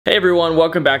Hey everyone,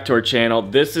 welcome back to our channel.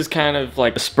 This is kind of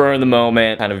like a spur of the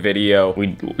moment kind of video.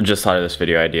 We just thought of this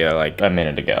video idea like a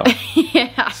minute ago.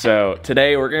 Yeah. So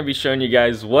today we're gonna be showing you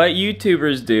guys what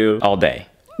YouTubers do all day.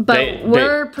 But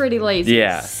we're pretty lazy.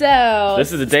 Yeah. So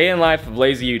this is a day in life of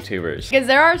lazy YouTubers. Because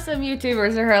there are some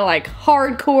YouTubers that are like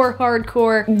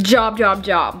hardcore,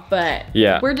 job. But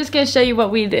yeah, we're just gonna show you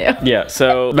what we do. Yeah,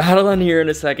 so Madeline here in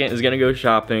a second is gonna go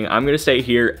shopping. I'm gonna stay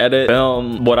here, edit,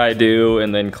 film what I do,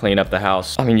 and then clean up the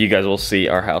house. I mean, you guys will see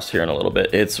our house here in a little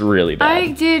bit. It's really bad.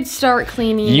 I did start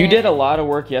cleaning. You did a lot of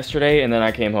work yesterday, and then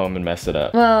I came home and messed it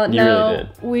up. Well, you really did.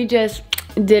 We just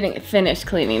didn't finish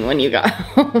cleaning when you got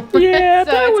home. Yeah,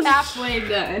 so it's halfway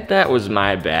done. That was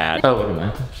my bad. Oh, look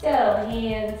at that. So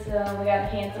handsome. We got a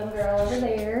handsome girl over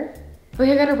there. We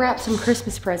gotta wrap some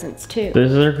Christmas presents too.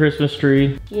 This is our Christmas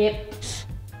tree. Yep.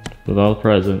 With all the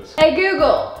presents. Hey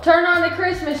Google, turn on the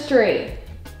Christmas tree.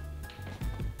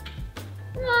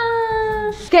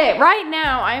 Okay, right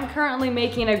now I'm currently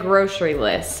making a grocery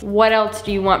list. What else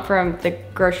do you want from the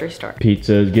grocery store?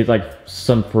 Pizzas, get like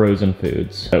some frozen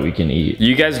foods that we can eat.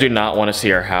 You guys do not want to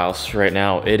see our house right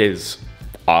now. It is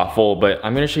awful, but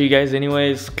I'm gonna show you guys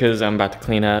anyways because I'm about to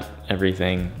clean up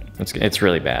everything. It's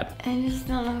really bad. I just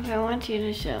don't know if I want you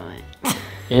to show it.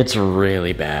 It's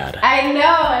really bad. I know,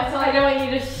 that's why I don't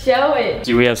want you to show it.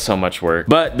 We have so much work.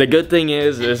 But the good thing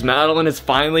is Madeline is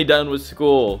finally done with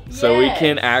school. So we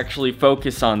can actually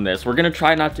focus on this. We're gonna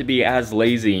try not to be as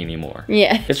lazy anymore.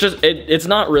 Yeah. It's just, it's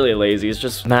not really lazy. It's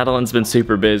just Madeline's been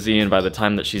super busy, and by the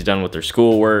time that she's done with her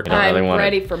schoolwork, I'm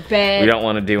ready for bed. We don't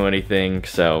want to do anything.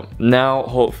 So now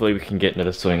hopefully we can get into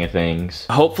the swing of things.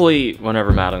 Hopefully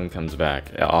whenever Madeline comes back,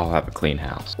 I'll have a clean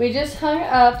house. We just hung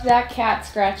up that cat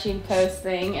scratching post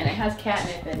thing, and it has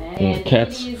catnip in it. And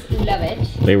cats love it.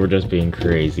 They were just being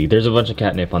crazy. There's a bunch of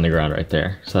catnip on the ground right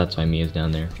there. So that's why Mia's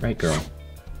down there. Right, girl?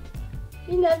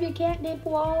 You love your catnip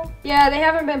wall? Yeah, they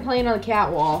haven't been playing on the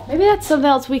cat wall. Maybe that's something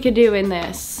else we could do in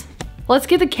this. Let's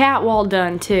get the cat wall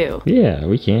done too. Yeah,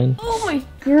 we can. Oh my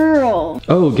girl.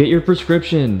 Oh, get your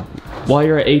prescription while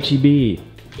you're at HEB.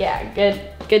 Yeah,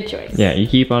 good choice. Yeah, you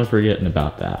keep on forgetting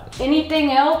about that.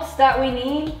 Anything else that we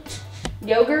need?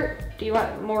 Yogurt? Do you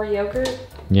want more yogurt?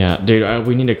 Yeah, dude,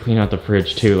 we need to clean out the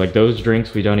fridge too. Like those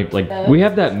drinks, we don't even, like, we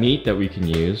have that meat that we can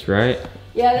use, right?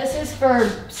 Yeah, this is for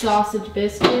sausage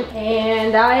biscuit,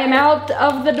 and I am out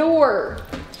of the door.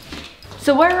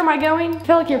 So where am I going? I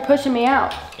feel like you're pushing me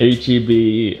out.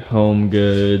 HEB, Home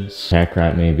Goods, Cat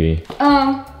Crap maybe.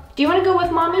 Do you want to go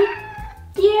with mommy?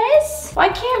 Yes. Why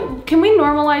can we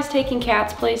normalize taking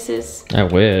cats places? I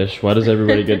wish. Why does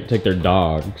everybody get to take their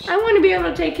dogs? I want to be able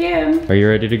to take him. Are you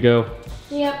ready to go?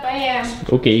 Yep, I am.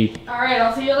 Okay. All right,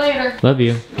 I'll see you later. Love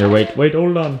you. Here, wait,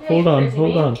 hold on. Hold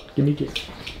on. Give me a kiss.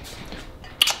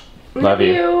 Love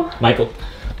you. Michael,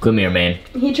 come here, man.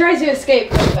 He tries to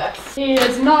escape with us. He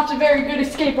is not a very good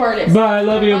escape artist. Bye,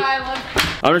 love you. Bye, love you.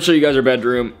 I'm gonna show you guys our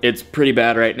bedroom. It's pretty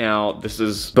bad right now. This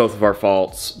is both of our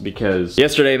faults because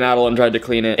yesterday Madeline tried to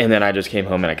clean it and then I just came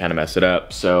home and I kind of messed it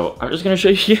up. So I'm just gonna show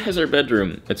you guys our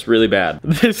bedroom. It's really bad.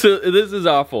 This is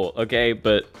awful, okay?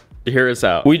 But hear us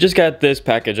out. We just got this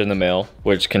package in the mail,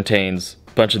 which contains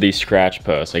a bunch of these scratch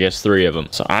posts, I guess 3 of them.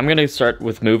 So I'm gonna start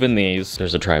with moving these.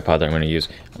 There's a tripod that I'm gonna use.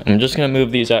 I'm just gonna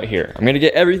move these out here. I'm gonna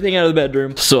get everything out of the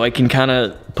bedroom so I can kind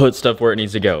of put stuff where it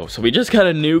needs to go. So we just got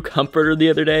a new comforter the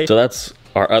other day. So that's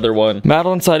our other one.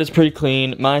 Madeline's side is pretty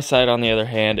clean. My side, on the other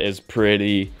hand, is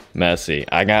pretty messy.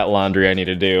 I got laundry I need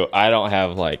to do. I don't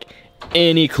have like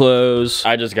any clothes.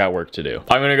 I just got work to do.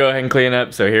 I'm gonna go ahead and clean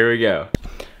up, so here we go.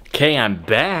 Okay, I'm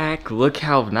back. Look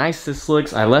how nice this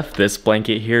looks. I left this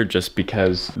blanket here just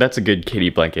because that's a good kitty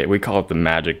blanket. We call it the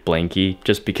magic blankie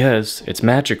just because it's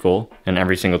magical, and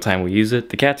every single time we use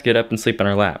it, the cats get up and sleep in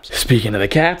our laps. Speaking of the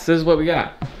cats, this is what we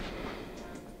got.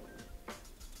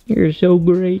 You're so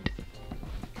great.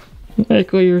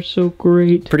 Michael, you're so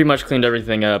great. Pretty much cleaned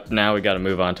everything up. Now we gotta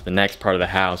move on to the next part of the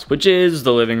house, which is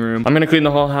the living room. I'm gonna clean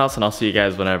the whole house and I'll see you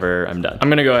guys whenever I'm done. I'm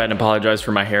gonna go ahead and apologize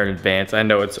for my hair in advance. I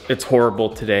know it's horrible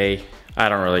today. I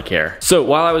don't really care. So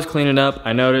while I was cleaning up,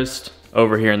 I noticed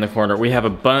over here in the corner, we have a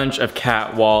bunch of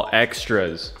cat wall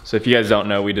extras. So if you guys don't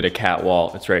know, we did a cat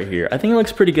wall. It's right here. I think it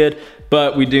looks pretty good,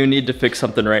 but we do need to fix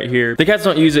something right here. The cats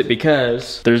don't use it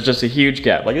because there's just a huge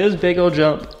gap. Like this big old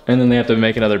jump, and then they have to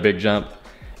make another big jump.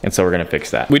 And so we're gonna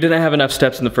fix that. We didn't have enough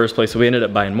steps in the first place, so we ended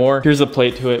up buying more. Here's a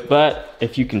plate to it, but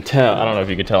if you can tell, I don't know if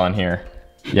you can tell on here.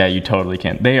 Yeah, you totally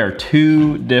can. They are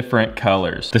 2 different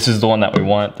colors. This is the one that we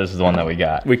want, this is the one that we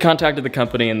got. We contacted the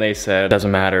company and they said, doesn't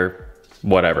matter,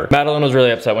 whatever. Madeline was really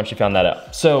upset when she found that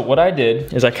out. So what I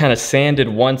did is I kind of sanded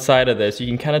one side of this. You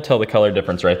can kind of tell the color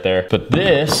difference right there. But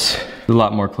this is a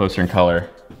lot more closer in color.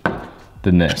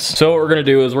 than this. So what we're gonna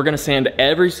do is we're gonna sand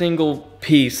every single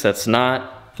piece that's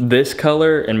not this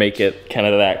color and make it kind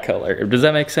of that color. Does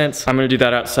that make sense? I'm gonna do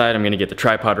that outside. I'm gonna get the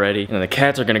tripod ready, and the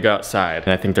cats are gonna go outside.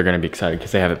 And I think they're gonna be excited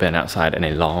because they haven't been outside in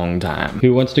a long time.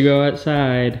 Who wants to go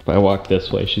outside? If I walk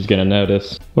this way, she's gonna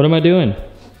notice. What am I doing?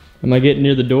 Am I getting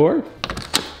near the door?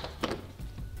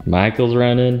 Michael's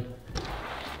running.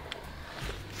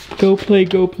 Go play,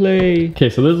 go play.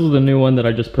 Okay, so this is the new one that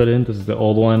I just put in. This is the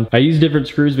old one. I use different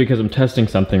screws because I'm testing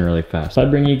something really fast. So I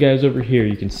bring you guys over here,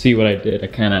 you can see what I did. I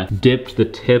kind of dipped the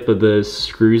tip of the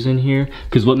screws in here.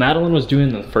 Because what Madeline was doing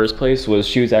in the first place was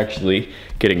she was actually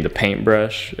getting the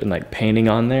paintbrush and like painting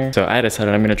on there. So I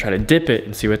decided I'm gonna try to dip it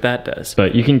and see what that does.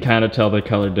 But you can kind of tell the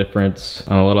color difference.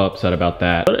 I'm a little upset about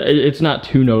that. But it's not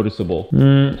too noticeable.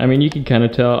 I mean, you can kind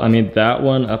of tell. I mean, that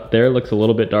one up there looks a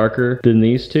little bit darker than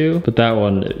these two, but that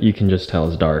one you can just tell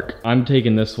is dark. I'm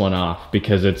taking this one off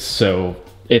because it's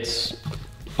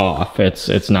off.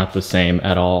 It's not the same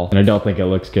at all, and I don't think it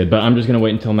looks good, but I'm just gonna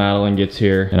wait until Madeline gets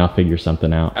here and I'll figure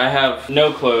something out. I have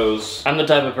no clothes. I'm the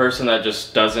type of person that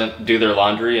just doesn't do their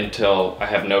laundry until I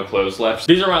have no clothes left.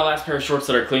 These are my last pair of shorts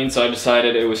that are clean, so I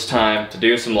decided it was time to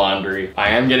do some laundry. I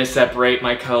am gonna separate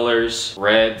my colors.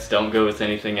 Reds don't go with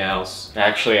anything else.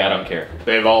 Actually, I don't care.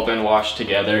 They've all been washed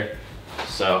together,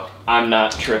 so I'm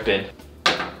not tripping.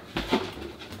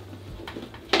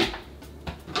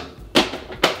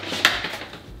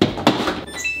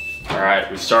 All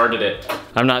right, we started it.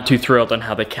 I'm not too thrilled on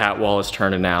how the cat wall is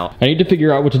turning out. I need to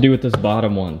figure out what to do with this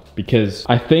bottom one, because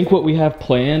I think what we have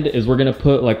planned is we're gonna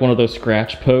put like one of those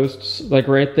scratch posts like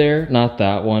right there. Not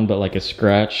that one, but like a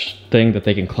scratch thing that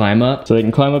they can climb up. So they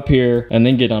can climb up here and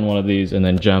then get on one of these and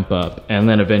then jump up and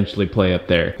then eventually play up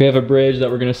there. We have a bridge that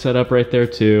we're gonna set up right there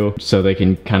too, so they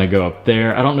can kind of go up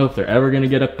there. I don't know if they're ever gonna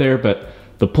get up there, but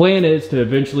the plan is to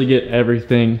eventually get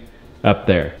everything up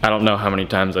there. I don't know how many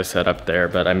times I said up there,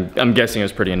 but I'm guessing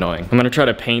it's pretty annoying. I'm gonna try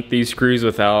to paint these screws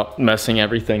without messing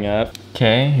everything up.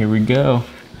 Okay, here we go.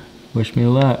 Wish me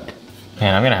luck.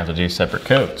 Man, I'm gonna have to do separate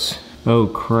coats. Oh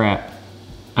crap.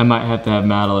 I might have to have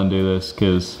Madeline do this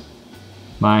because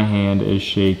my hand is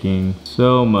shaking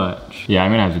so much. Yeah, I'm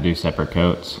gonna have to do separate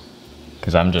coats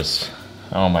because I'm just,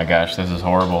 oh my gosh, this is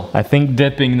horrible. I think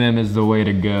dipping them is the way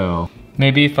to go.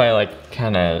 Maybe if I like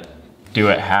kind of do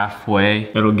it halfway,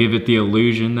 it'll give it the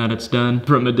illusion that it's done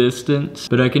from a distance.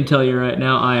 But I can tell you right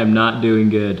now, I am not doing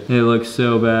good. It looks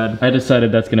so bad. I decided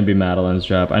that's gonna be Madeline's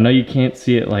job. I know you can't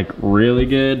see it like really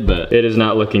good, but it is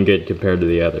not looking good compared to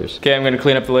the others. Okay, I'm gonna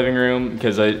clean up the living room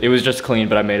because it was just clean,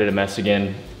 but I made it a mess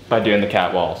again by doing the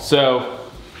cat wall. So,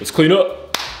 let's clean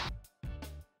up.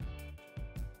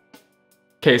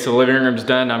 Okay, so the living room's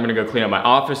done. Now I'm gonna go clean up my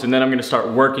office and then I'm gonna start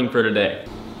working for today.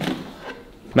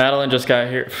 Madeline just got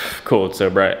here. Cool, it's so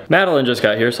bright. Madeline just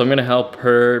got here, so I'm gonna help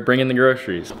her bring in the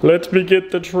groceries. Let me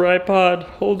get the tripod.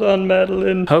 Hold on,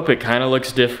 Madeline. Hope it kind of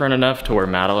looks different enough to where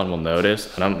Madeline will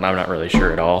notice, and I'm not really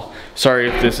sure at all. Sorry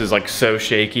if this is like so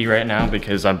shaky right now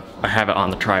because I have it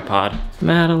on the tripod.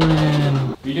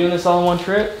 Madeline. You doing this all in one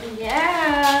trip?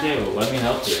 Yeah. Ew, let me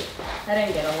help you. I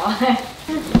didn't get a lot.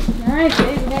 Alright,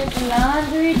 baby, got some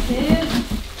laundry too.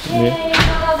 Yay,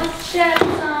 got all the steps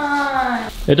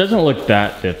on. It doesn't look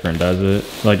that different, does it?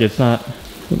 Like it's not.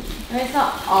 It's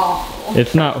not awful.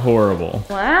 It's not horrible.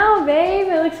 Wow, babe,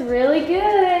 it looks really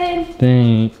good.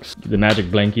 Thanks. The magic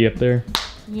blankie up there?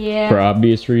 Yeah. For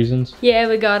obvious reasons? Yeah,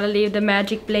 we gotta leave the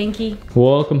magic blankie.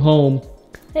 Welcome home.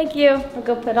 Thank you. I'll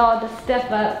go put all the stuff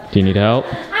up. Do you need help?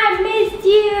 I missed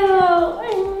you.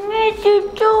 I missed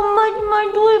you so much, my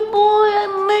sweet boy.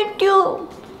 I missed you.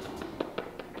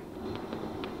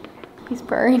 He's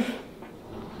purring.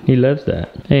 He loves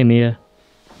that. Hey, Mia.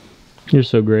 You're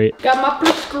so great. Got my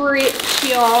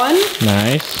prescription.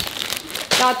 Nice.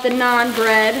 Got the naan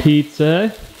bread.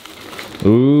 Pizza.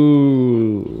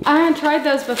 Ooh. I haven't tried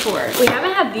those before. We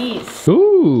haven't had these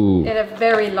Ooh. in a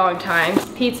very long time.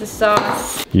 Pizza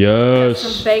sauce. Yes.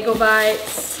 Some bagel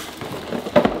bites.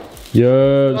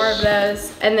 Yes. More of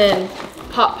those. And then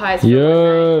pot pies.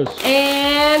 Yes.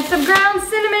 And some ground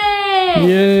cinnamon.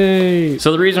 Yay.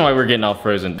 So the reason why we're getting all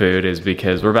frozen food is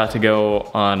because we're about to go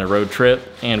on a road trip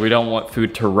and we don't want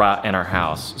food to rot in our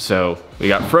house. So we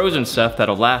got frozen stuff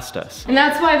that'll last us. And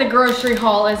that's why the grocery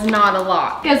haul is not a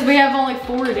lot. Because we have only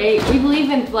 4 days. We believe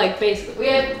in like basically, we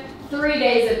have 3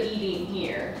 days of eating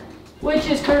here. Which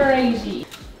is crazy.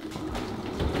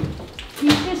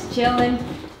 He's just chilling.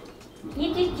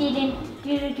 He's just chilling.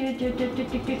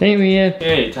 Hey, Mia.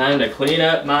 Hey, time to clean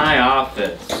up my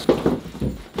office.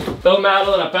 Oh,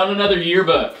 Madeline, I found another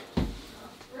yearbook.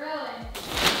 Really?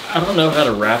 I don't know how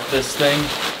to wrap this thing.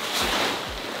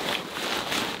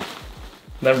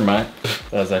 Never mind.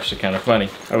 That was actually kind of funny.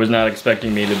 I was not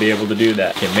expecting me to be able to do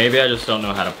that. Okay, maybe I just don't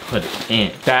know how to put it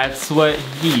in. That's what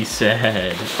he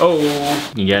said.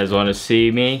 Oh, you guys want to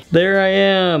see me? There I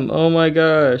am. Oh my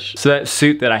gosh. So that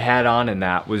suit that I had on in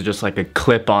that was just like a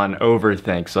clip-on over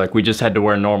thing. So like we just had to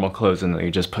wear normal clothes and then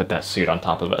you just put that suit on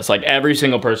top of us. Like every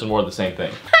single person wore the same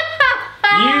thing.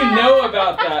 You know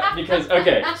about that because,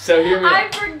 okay, so here we go. I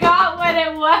forgot what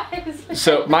it was.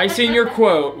 So my senior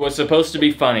quote was supposed to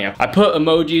be funny. I put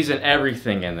emojis and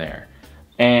everything in there.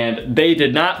 And they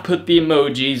did not put the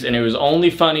emojis and it was only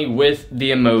funny with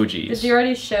the emojis. Did you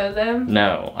already show them?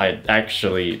 No, I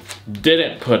actually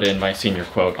didn't put in my senior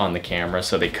quote on the camera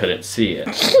so they couldn't see it.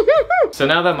 So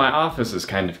now that my office is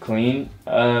kind of clean,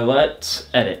 let's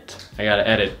edit. I gotta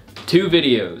edit 2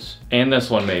 videos and this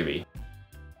one maybe.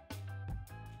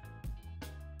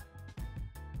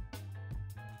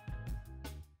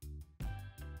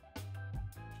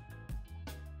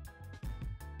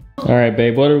 All right,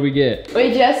 babe, what did we get?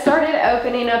 We just started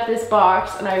opening up this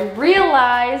box and I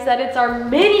realized that it's our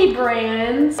mini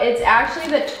brands. It's actually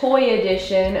the toy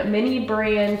edition, mini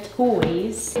brand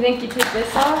toys. You think you take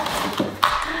this off?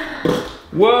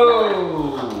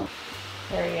 Whoa!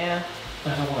 There we go.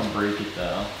 I don't want to break it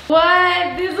though.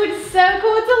 What? This looks so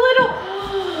cool. It's a little...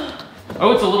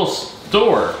 Oh, it's a little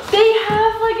store. They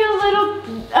have like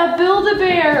a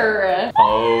Build-A-Bear.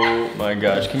 Oh my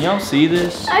gosh, can y'all see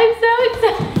this? I'm so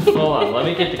excited. Hold on, let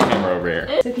me get the camera over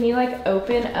here. So can you like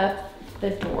open up the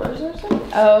doors or something?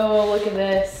 Oh, look at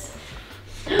this.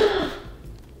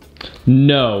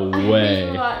 No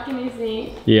way. Can you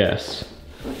see? Yes.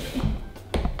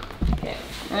 Okay,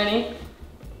 ready?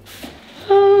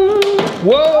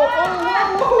 Whoa!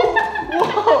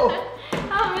 Whoa!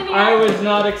 How many? I was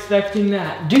not expecting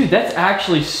that. Dude, that's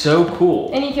actually so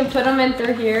cool. And you can put them in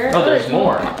through here. Oh, there's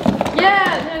more.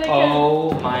 Yeah, there they go.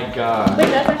 Oh my god. Wait,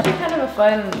 that's actually kind of a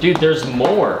fun. Dude, there's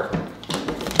more.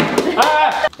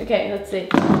 Ah! Okay, let's see.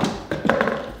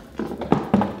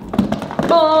 Dude,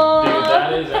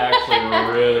 that is actually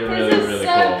really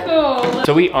cool.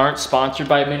 So we aren't sponsored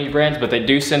by many brands, but they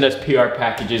do send us PR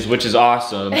packages, which is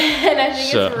awesome. And I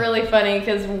think it's really funny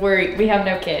because we have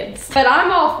no kids. But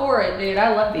I'm all for it, dude.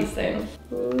 I love these things.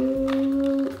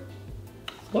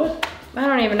 What? I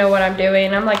don't even know what I'm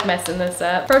doing. I'm like messing this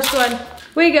up. First one,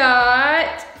 we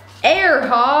got Air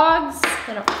Hogs.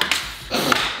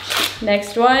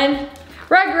 Next one,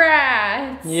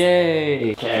 Rugrats.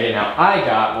 Yay. Okay, now I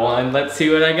got one. Let's see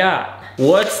what I got.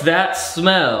 What's that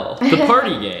smell? The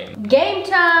party game. Game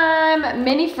Time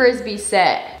mini Frisbee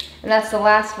set. And that's the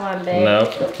last one, babe.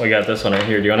 No, we got this one right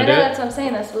here. Do you want to do it? That's what I'm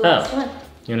saying. That's the last one.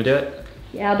 You want to do it?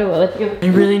 Yeah, I'll do it. Let's go. I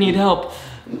really need help.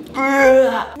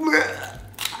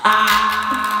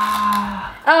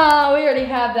 Oh, we already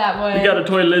have that one. We got a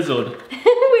toy lizard.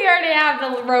 We already have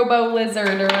the Robo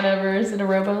Lizard or whatever. Is it a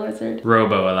Robo Lizard?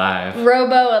 Robo Alive.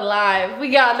 Robo Alive. We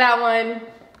got that one.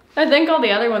 I think all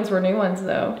the other ones were new ones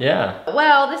though. Yeah.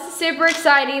 Well, this is super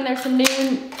exciting. There's some new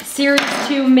Series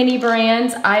 2 mini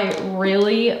brands. I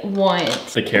really want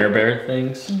The Care Bear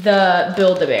things? the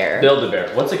Build-A-Bear. Build-A-Bear.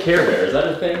 What's a Care Bear? Is that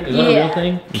a thing? Is that a real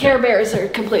thing? Care Bears are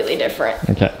completely different.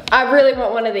 Okay. I really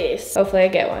want one of these. Hopefully I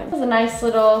get one. It was a nice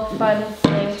little fun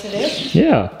thing to do.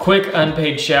 Yeah. Quick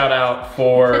unpaid shout out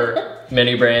for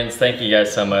mini brands. Thank you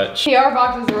guys so much. PR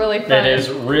boxes are really fun. It is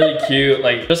really cute.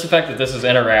 Like just the fact that this is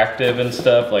interactive and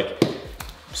stuff, like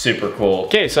super cool.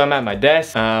 Okay, so I'm at my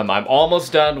desk. I'm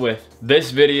almost done with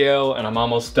this video and I'm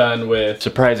almost done with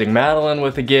surprising Madeline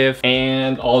with a gift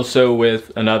and also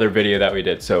with another video that we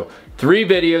did. So 3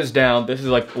 videos down. This is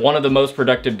like one of the most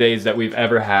productive days that we've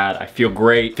ever had. I feel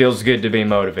great. Feels good to be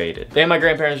motivated. And my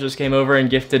grandparents just came over and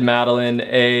gifted Madeline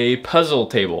a puzzle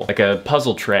table, like a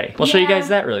puzzle tray. I'll show you guys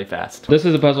that really fast. This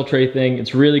is a puzzle tray thing.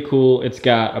 It's really cool. It's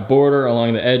got a border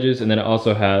along the edges and then it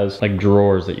also has like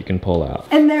drawers that you can pull out.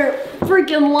 And they're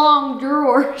freaking long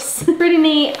drawers. Pretty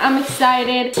neat. I'm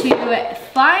excited to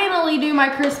finally do my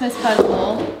Christmas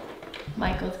puzzle.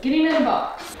 Michael's getting in a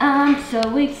box. I'm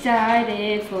so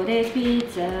excited for this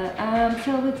pizza. I'm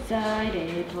so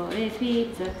excited for this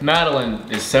pizza. Madeline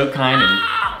is so kind and...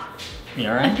 You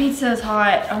all My right? pizza's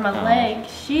hot on my leg.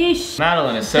 Sheesh.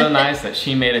 Madeline is so nice that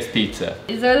she made us pizza.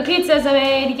 These are the pizzas I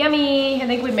made. Yummy. I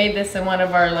think we made this in one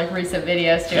of our like recent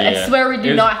videos too. I Yeah. swear we do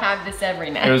It was- not have this every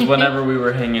night. It was whenever we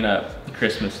were hanging up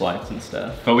Christmas lights and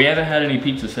stuff. But we haven't had any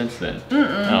pizza since then.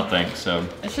 I don't think so.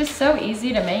 It's just so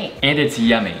easy to make. And it's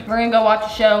yummy. We're gonna go watch a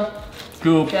show.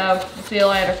 Cool. Go. See you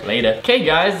later. Later. Okay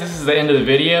guys, this is the end of the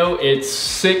video. It's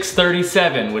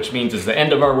 6:37, which means it's the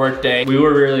end of our work day. We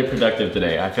were really productive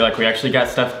today. I feel like we actually got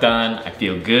stuff done. I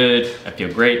feel good. I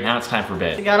feel great. Now it's time for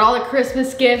bed. We got all the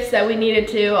Christmas gifts that we needed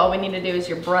to. All we need to do is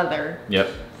your brother. Yep.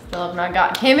 Still have not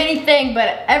gotten him anything,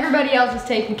 but everybody else is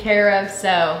taken care of,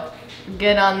 so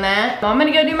good on that. I'm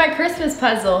gonna go do my Christmas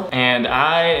puzzle. And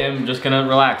I am just gonna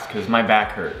relax because my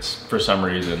back hurts for some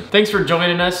reason. Thanks for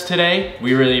joining us today.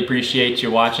 We really appreciate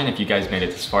you watching. If you guys made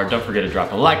it this far, don't forget to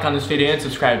drop a like on this video and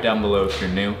subscribe down below if you're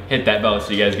new. Hit that bell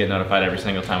so you guys get notified every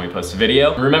single time we post a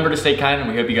video. Remember to stay kind, and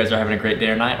we hope you guys are having a great day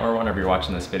or night or whenever you're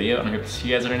watching this video, and I hope to see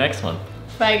you guys in our next one.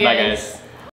 Bye guys. Bye guys.